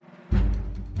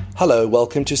Hello,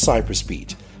 welcome to Cyprus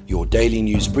Beat, your daily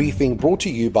news briefing brought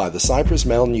to you by the Cyprus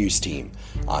Mail news team.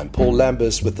 I'm Paul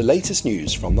Lambus with the latest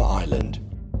news from the island.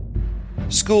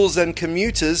 Schools and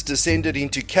commuters descended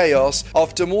into chaos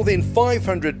after more than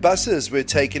 500 buses were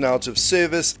taken out of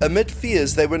service amid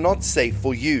fears they were not safe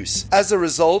for use. As a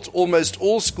result, almost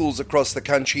all schools across the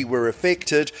country were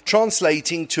affected,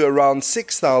 translating to around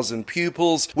 6,000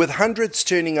 pupils, with hundreds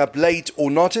turning up late or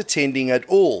not attending at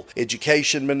all,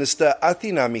 Education Minister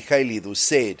Athina Michailidou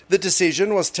said. The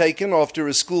decision was taken after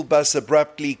a school bus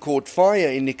abruptly caught fire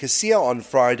in Nicosia on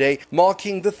Friday,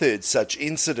 marking the third such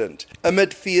incident.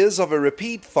 Amid fears of a repeat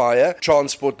fire,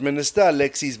 Transport Minister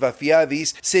Alexis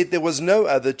Vafiadis said there was no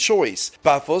other choice.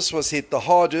 Paphos was hit the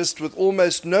hardest with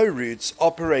almost no routes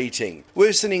operating.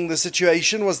 Worsening the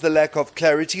situation was the lack of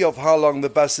clarity of how long the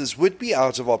buses would be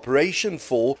out of operation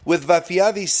for, with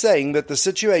Vafiadis saying that the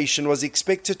situation was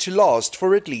expected to last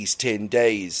for at least 10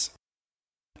 days.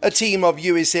 A team of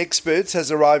US experts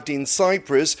has arrived in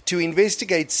Cyprus to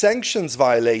investigate sanctions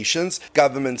violations,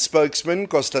 government spokesman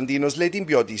Konstantinos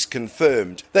Letimbiotis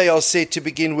confirmed. They are set to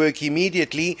begin work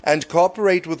immediately and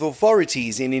cooperate with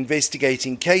authorities in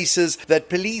investigating cases that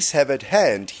police have at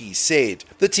hand, he said.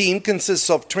 The team consists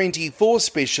of 24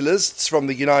 specialists from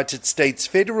the United States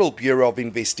Federal Bureau of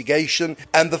Investigation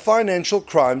and the Financial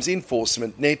Crimes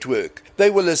Enforcement Network. They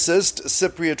will assist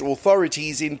Cypriot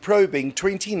authorities in probing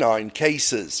 29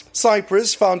 cases.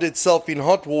 Cyprus found itself in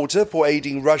hot water for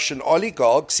aiding Russian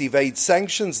oligarchs evade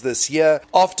sanctions this year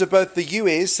after both the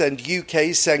US and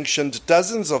UK sanctioned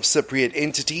dozens of Cypriot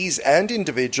entities and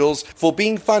individuals for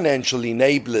being financial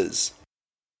enablers.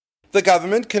 The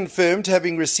government confirmed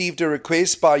having received a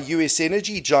request by US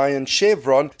energy giant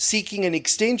Chevron seeking an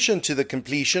extension to the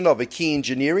completion of a key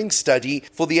engineering study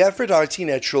for the Aphrodite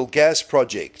natural gas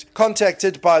project.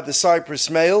 Contacted by the Cyprus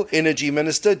Mail, Energy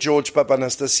Minister George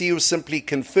Papanastasiou simply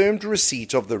confirmed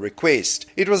receipt of the request.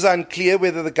 It was unclear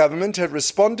whether the government had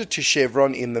responded to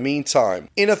Chevron in the meantime.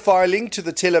 In a filing to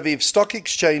the Tel Aviv Stock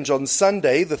Exchange on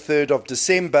Sunday, the 3rd of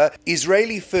December,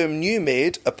 Israeli firm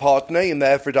NewMed, a partner in the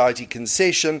Aphrodite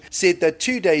concession, said that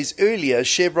 2 days earlier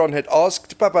Chevron had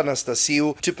asked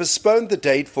Papanastasiou to postpone the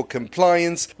date for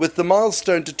compliance with the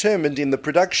milestone determined in the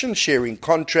production sharing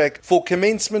contract for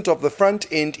commencement of the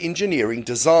front-end engineering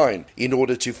design in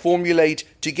order to formulate,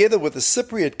 together with the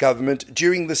Cypriot government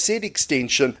during the said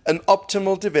extension, an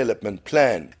optimal development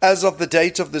plan. As of the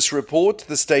date of this report,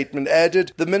 the statement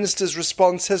added, the minister's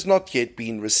response has not yet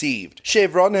been received.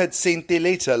 Chevron had sent their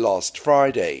letter last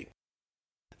Friday.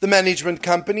 The management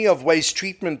company of waste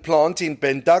treatment plant in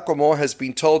Pendakomo has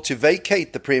been told to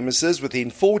vacate the premises within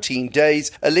 14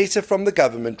 days, a letter from the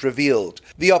government revealed.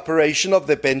 The operation of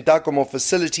the Pendakomo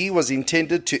facility was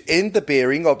intended to end the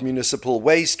bearing of municipal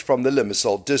waste from the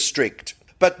Limassol district.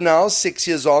 But now, 6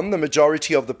 years on, the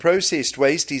majority of the processed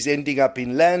waste is ending up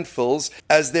in landfills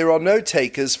as there are no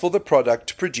takers for the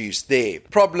product produced there.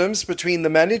 Problems between the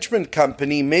management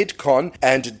company Medcon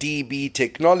and DB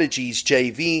Technologies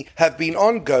JV have been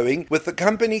ongoing, with the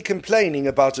company complaining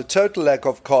about a total lack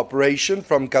of cooperation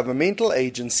from governmental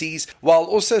agencies while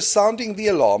also sounding the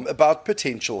alarm about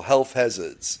potential health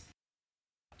hazards.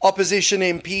 Opposition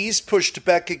MPs pushed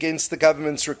back against the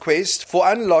government's request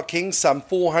for unlocking some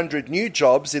 400 new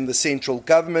jobs in the central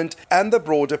government and the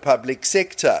broader public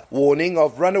sector, warning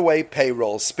of runaway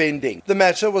payroll spending. The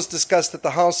matter was discussed at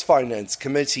the House Finance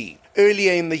Committee.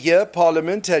 Earlier in the year,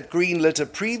 Parliament had greenlit a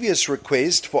previous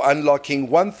request for unlocking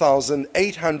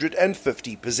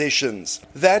 1,850 positions.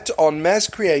 That on mass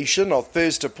creation of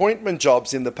first appointment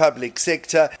jobs in the public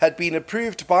sector had been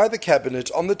approved by the Cabinet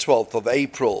on the 12th of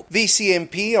April.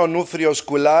 VCMP Onufrios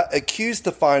Goula accused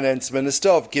the Finance Minister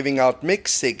of giving out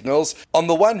mixed signals, on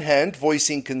the one hand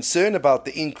voicing concern about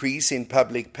the increase in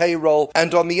public payroll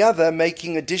and on the other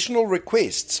making additional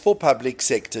requests for public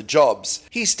sector jobs.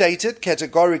 He stated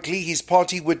categorically his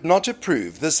party would not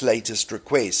approve this latest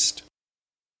request.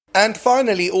 And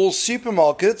finally, all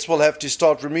supermarkets will have to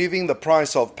start removing the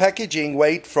price of packaging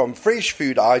weight from fresh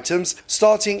food items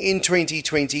starting in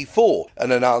 2024,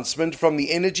 an announcement from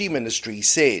the Energy Ministry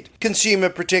said. Consumer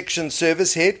Protection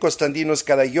Service head Konstantinos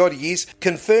Karagiorgis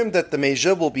confirmed that the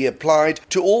measure will be applied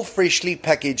to all freshly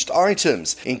packaged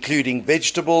items, including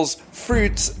vegetables,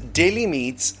 fruits, deli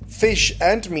meats, fish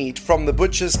and meat from the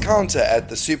butcher's counter at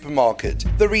the supermarket.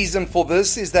 The reason for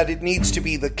this is that it needs to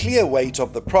be the clear weight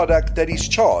of the product that is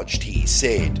charged, he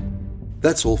said.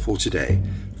 That's all for today.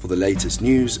 For the latest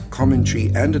news,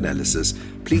 commentary and analysis,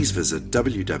 please visit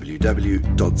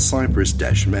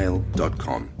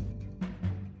www.cyprus-mail.com.